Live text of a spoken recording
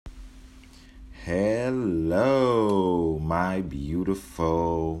Hello, my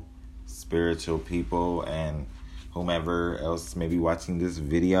beautiful spiritual people, and whomever else may be watching this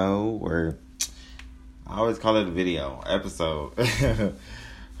video, or I always call it a video episode.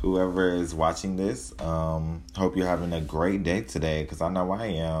 Whoever is watching this, hope you're having a great day today, because I know I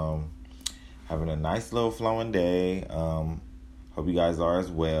am having a nice little flowing day. Hope you guys are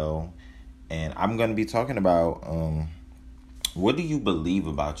as well. And I'm going to be talking about what do you believe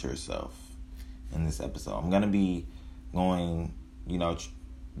about yourself in this episode. I'm going to be going,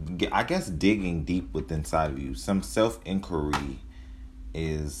 I guess digging deep within inside of you. Some self-inquiry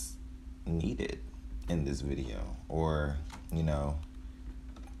is needed in this video, or,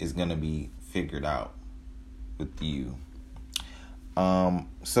 is going to be figured out with you.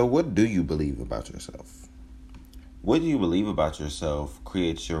 So what do you believe about yourself? What do you believe about yourself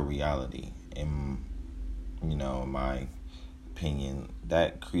creates your reality. In my opinion,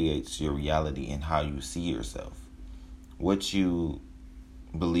 that creates your reality and how you see yourself. What you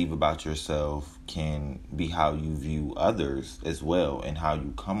believe about yourself can be how you view others as well, and how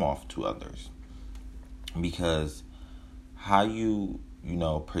you come off to others. Because how you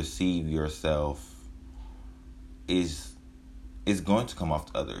perceive yourself is going to come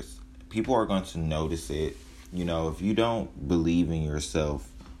off to others. People are going to notice it. If you don't believe in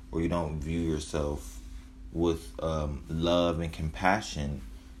yourself, or you don't view yourself with love and compassion,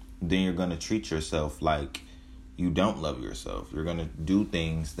 then you're going to treat yourself like you don't love yourself. You're going to do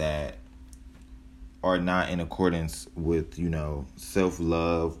things that are not in accordance with,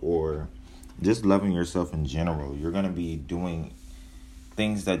 self-love, or just loving yourself in general. You're going to be doing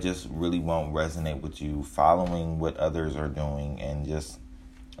things that just really won't resonate with you, following what others are doing, and just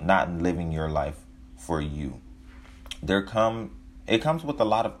not living your life for you. It comes with a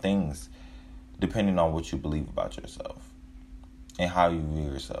lot of things, depending on what you believe about yourself and how you view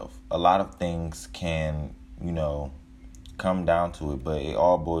yourself. A lot of things can, come down to it, but it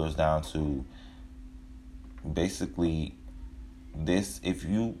all boils down to basically this: if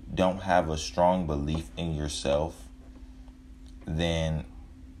you don't have a strong belief in yourself, then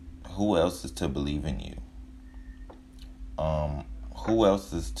who else is to believe in you? Who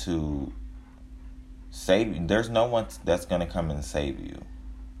else is to save you? There's no one that's going to come and save you.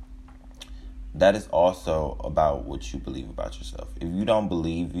 That is also about what you believe about yourself. If you don't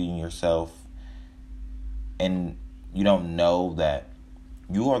believe in yourself, and you don't know that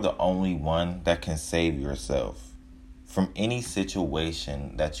you are the only one that can save yourself from any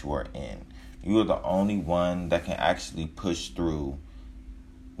situation that you are in, you are the only one that can actually push through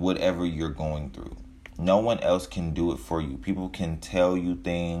whatever you're going through. No one else can do it for you. People can tell you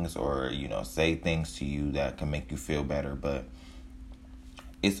things, or, say things to you that can make you feel better, but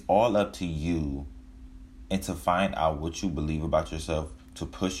it's all up to you, and to find out what you believe about yourself, to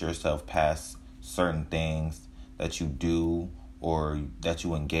push yourself past certain things that you do, or that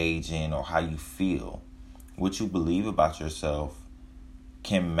you engage in, or how you feel. What you believe about yourself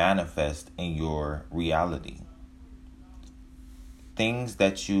can manifest in your reality. Things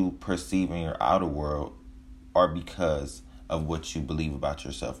that you perceive in your outer world are because of what you believe about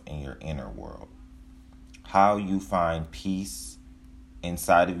yourself in your inner world. How you find peace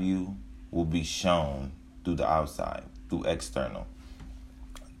inside of you will be shown through the outside, through external.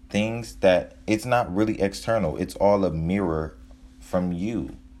 Things that it's not really external. It's all a mirror from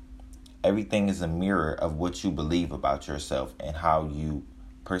you. Everything is a mirror of what you believe about yourself and how you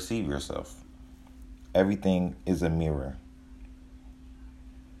perceive yourself. Everything is a mirror.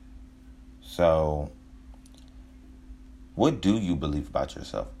 So, what do you believe about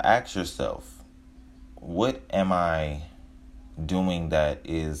yourself? Ask yourself, what am I doing that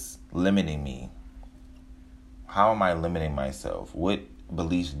is limiting me? How am I limiting myself? What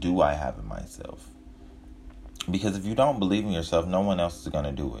beliefs do I have in myself? Because if you don't believe in yourself, no one else is going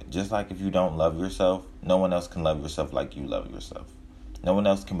to do it. Just like if you don't love yourself, no one else can love yourself like you love yourself. No one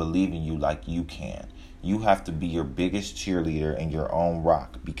else can believe in you like you can. You have to be your biggest cheerleader and your own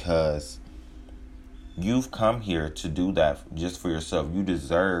rock, because you've come here to do that just for yourself. You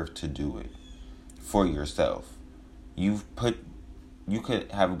deserve to do it for yourself. You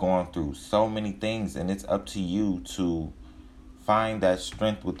could have gone through so many things, and it's up to you to find that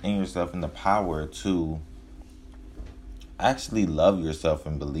strength within yourself and the power to actually love yourself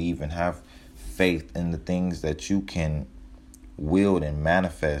and believe and have faith in the things that you can wield and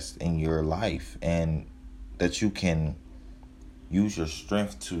manifest in your life, and that you can use your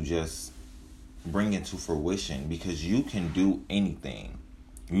strength to just bring into fruition, because you can do anything.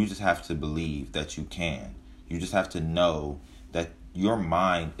 You just have to believe that you can. You just have to know that your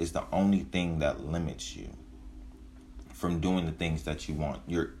mind is the only thing that limits you from doing the things that you want.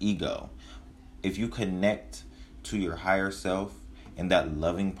 Your ego. if you connect to your higher self and that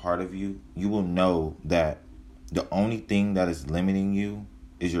loving part of you, you will know that the only thing that is limiting you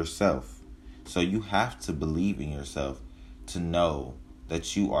is yourself. So you have to believe in yourself to know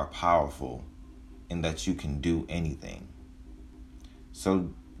that you are powerful and that you can do anything.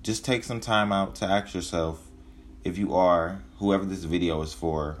 So just take some time out to ask yourself, if you are, whoever this video is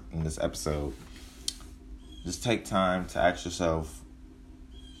for in this episode, just take time to ask yourself,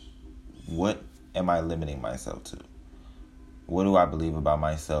 what am I limiting myself to? What do I believe about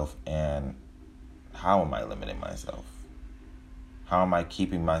myself, and how am I limiting myself? How am I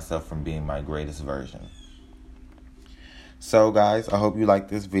keeping myself from being my greatest version? So guys, I hope you like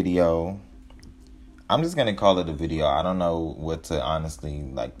this video. I'm just going to call it a video. I don't know what to honestly,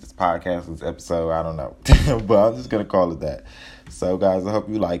 like this podcast, this episode, I don't know. But I'm just going to call it that. So guys, I hope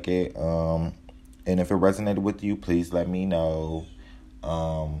you like it. And if it resonated with you, please let me know.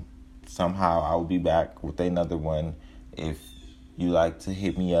 Somehow I will be back with another one. If you like to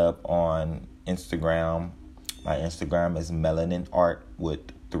hit me up on Instagram, my Instagram is Melanin Art with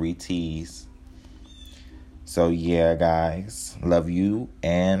 3 T's. So yeah, guys, love you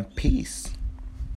and peace.